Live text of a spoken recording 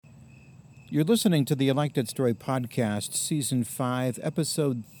You're listening to the Elected Story Podcast, Season 5,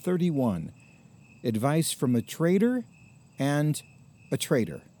 Episode 31, Advice from a Traitor and a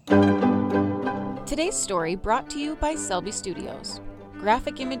Traitor. Today's story brought to you by Selby Studios,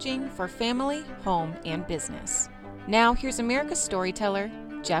 graphic imaging for family, home, and business. Now here's America's storyteller,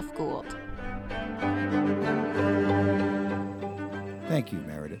 Jeff Gould. Thank you,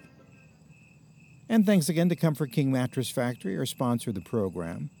 Meredith. And thanks again to Comfort King Mattress Factory, our sponsor of the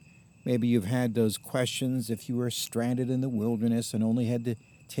program. Maybe you've had those questions if you were stranded in the wilderness and only had to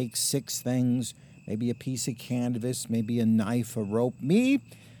take 6 things, maybe a piece of canvas, maybe a knife, a rope. Me,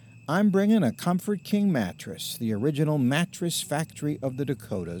 I'm bringing a Comfort King mattress, the original mattress factory of the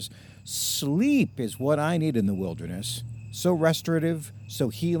Dakotas. Sleep is what I need in the wilderness. So restorative, so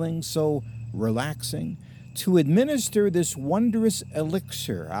healing, so relaxing. To administer this wondrous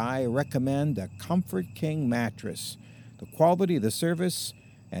elixir, I recommend a Comfort King mattress. The quality, the service,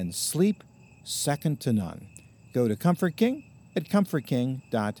 and sleep second to none. Go to Comfort King at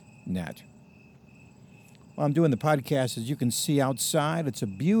comfortking.net. While I'm doing the podcast, as you can see outside, it's a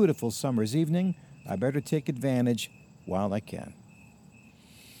beautiful summer's evening. I better take advantage while I can.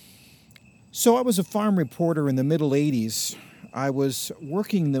 So I was a farm reporter in the middle 80s. I was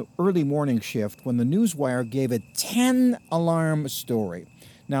working the early morning shift when the newswire gave a 10-alarm story.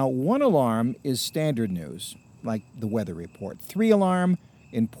 Now, 1 alarm is standard news, like the weather report. 3-alarm,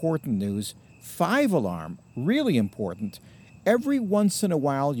 important news. 5-alarm, really important. Every once in a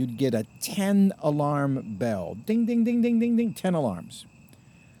while, you'd get a 10-alarm bell. Ding, ding, ding, ding, ding, ding, 10 alarms.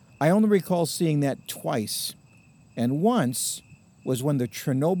 I only recall seeing that twice, and once was when the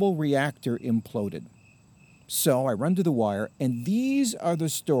Chernobyl reactor imploded. So I run to the wire, and these are the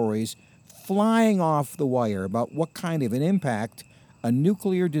stories flying off the wire about what kind of an impact a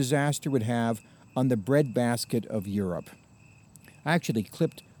nuclear disaster would have on the breadbasket of Europe. I actually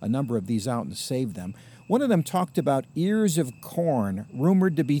clipped a number of these out and saved them. One of them talked about ears of corn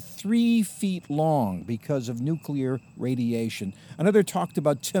rumored to be 3 feet long because of nuclear radiation. Another talked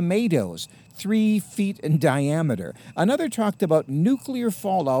about tomatoes 3 feet in diameter. Another talked about nuclear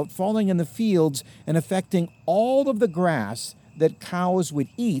fallout falling in the fields and affecting all of the grass that cows would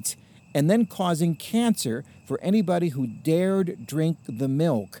eat and then causing cancer for anybody who dared drink the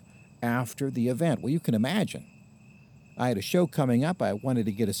milk after the event. Well, you can imagine. I had a show coming up. I wanted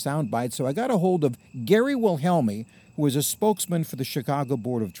to get a soundbite, so I got a hold of Gary Wilhelmi, who is a spokesman for the Chicago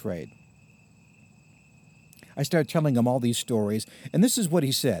Board of Trade. I started telling him all these stories, and this is what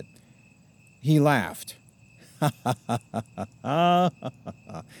he said. He laughed. I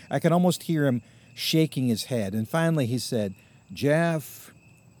could almost hear him shaking his head, and finally he said, "Jeff,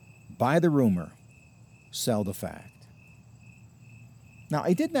 buy the rumor, sell the fact." Now,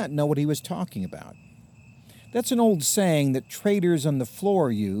 I did not know what he was talking about. That's an old saying that traders on the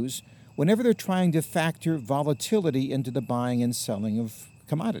floor use whenever they're trying to factor volatility into the buying and selling of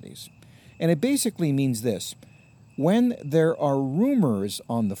commodities. And it basically means this. When there are rumors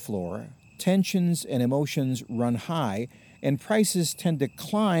on the floor, tensions and emotions run high, and prices tend to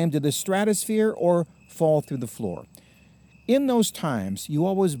climb to the stratosphere or fall through the floor. In those times, you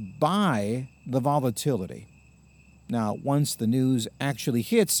always buy the volatility. Now, once the news actually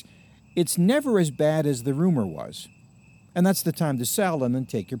hits, it's never as bad as the rumor was. And that's the time to sell and then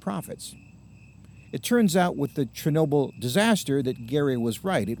take your profits. It turns out with the Chernobyl disaster that Gary was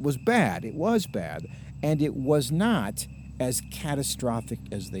right. It was bad, and it was not as catastrophic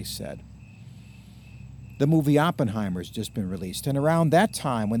as they said. The movie Oppenheimer's just been released, and around that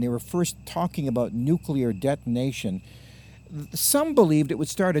time when they were first talking about nuclear detonation, some believed it would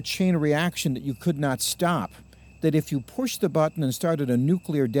start a chain reaction that you could not stop. That if you pushed the button and started a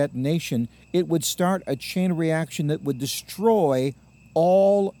nuclear detonation, it would start a chain reaction that would destroy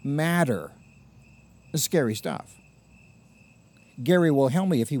all matter. Scary stuff. Gary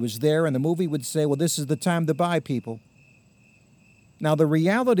Wilhelmi, if he was there in the movie, would say, well, this is the time to buy, people. Now, the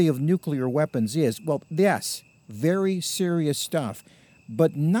reality of nuclear weapons is, well, yes, very serious stuff,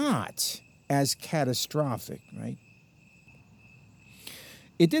 but not as catastrophic, right?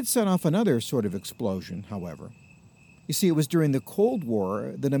 It did set off another sort of explosion, however. You see, it was during the Cold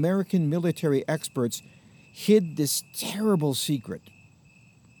War that American military experts hid this terrible secret.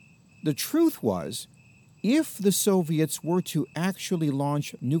 The truth was, if the Soviets were to actually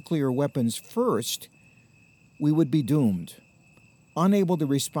launch nuclear weapons first, we would be doomed, unable to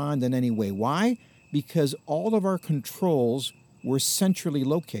respond in any way. Why? Because all of our controls were centrally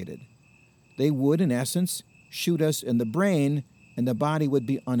located. They would, in essence, shoot us in the brain, and the body would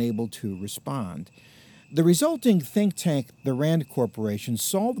be unable to respond. The resulting think tank, the Rand Corporation,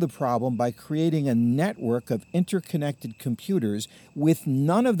 solved the problem by creating a network of interconnected computers with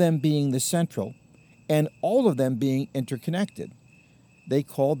none of them being the central and all of them being interconnected. They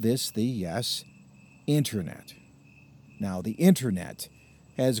called this the, Internet. Now, the Internet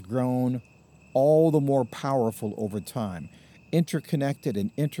has grown all the more powerful over time, interconnected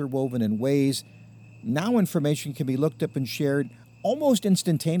and interwoven in ways now information can be looked up and shared almost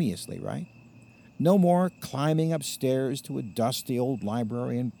instantaneously, right? No more climbing upstairs to a dusty old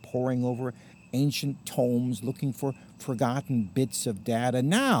library and poring over ancient tomes looking for forgotten bits of data.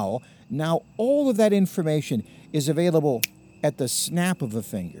 Now all of that information is available at the snap of a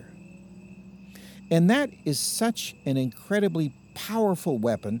finger. And that is such an incredibly powerful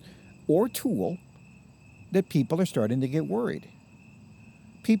weapon or tool that people are starting to get worried.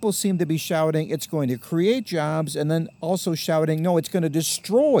 People seem to be shouting it's going to create jobs and then also shouting, no, it's going to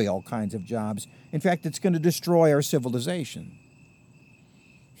destroy all kinds of jobs. In fact, it's going to destroy our civilization.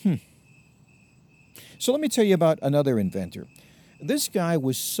 So let me tell you about another inventor. This guy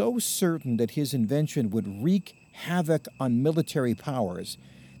was so certain that his invention would wreak havoc on military powers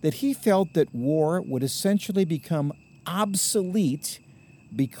that he felt that war would essentially become obsolete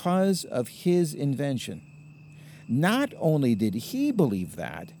because of his invention. Not only did he believe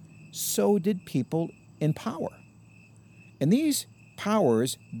that, so did people in power. And these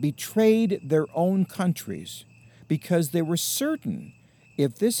powers betrayed their own countries because they were certain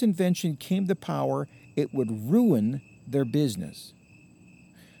if this invention came to power, it would ruin their business.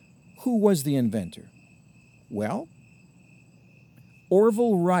 Who was the inventor? Well,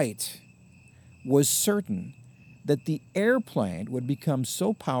 Orville Wright was certain that the airplane would become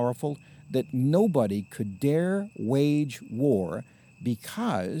so powerful that nobody could dare wage war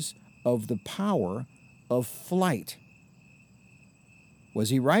because of the power of flight. Was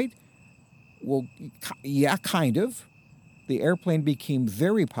he right? Well, yeah, kind of. The airplane became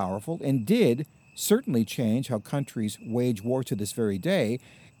very powerful and did certainly change how countries wage war to this very day,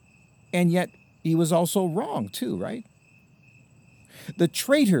 and yet he was also wrong too, right? The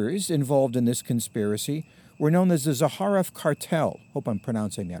traitors involved in this conspiracy were known as the Zaharoff Cartel. Hope I'm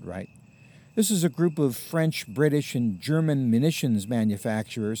pronouncing that right. This is a group of French, British, and German munitions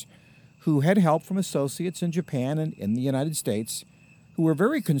manufacturers who had help from associates in Japan and in the United States who were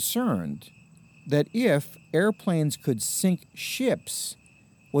very concerned that if airplanes could sink ships,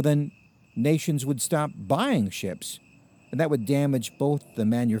 well, then nations would stop buying ships, and that would damage both the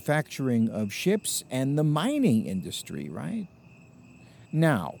manufacturing of ships and the mining industry, right?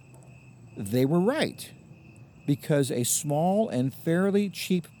 Now, they were right, because a small and fairly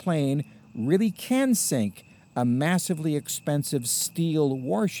cheap plane really can sink a massively expensive steel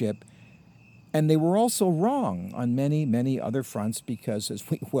warship, and they were also wrong on many, many other fronts because, as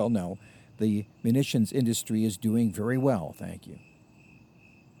we well know, the munitions industry is doing very well, thank you.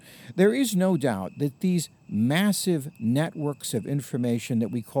 There is no doubt that these massive networks of information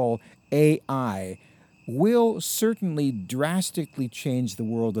that we call AI will certainly drastically change the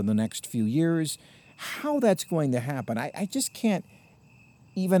world in the next few years. How that's going to happen, I just can't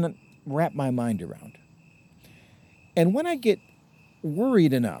even wrap my mind around. And when I get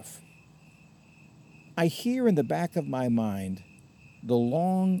worried enough, I hear in the back of my mind the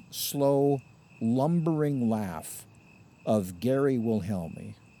long, slow, lumbering laugh of Gary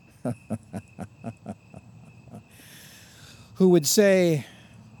Wilhelmy, who would say,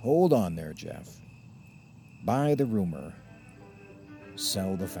 "Hold on there, Jeff. Buy the rumor,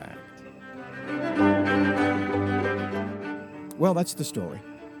 sell the fact." Well, that's the story.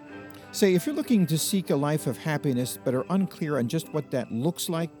 Say, if you're looking to seek a life of happiness but are unclear on just what that looks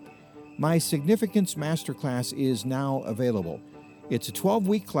like, my Significance Masterclass is now available. It's a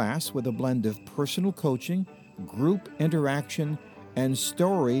 12-week class with a blend of personal coaching, group interaction, and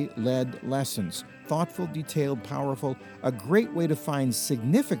story-led lessons. Thoughtful, detailed, powerful, a great way to find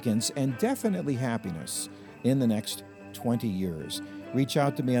significance and definitely happiness in the next 20 years. Reach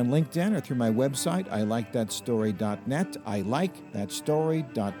out to me on LinkedIn or through my website, ilikethatstory.net,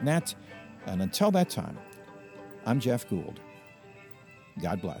 ilikethatstory.net. And until that time, I'm Jeff Gould.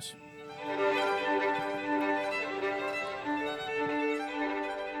 God bless.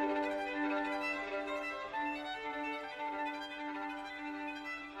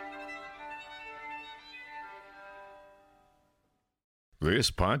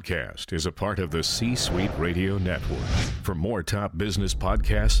 This podcast is a part of the C-Suite Radio Network. For more top business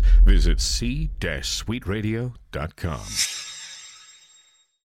podcasts, visit c-suiteradio.com.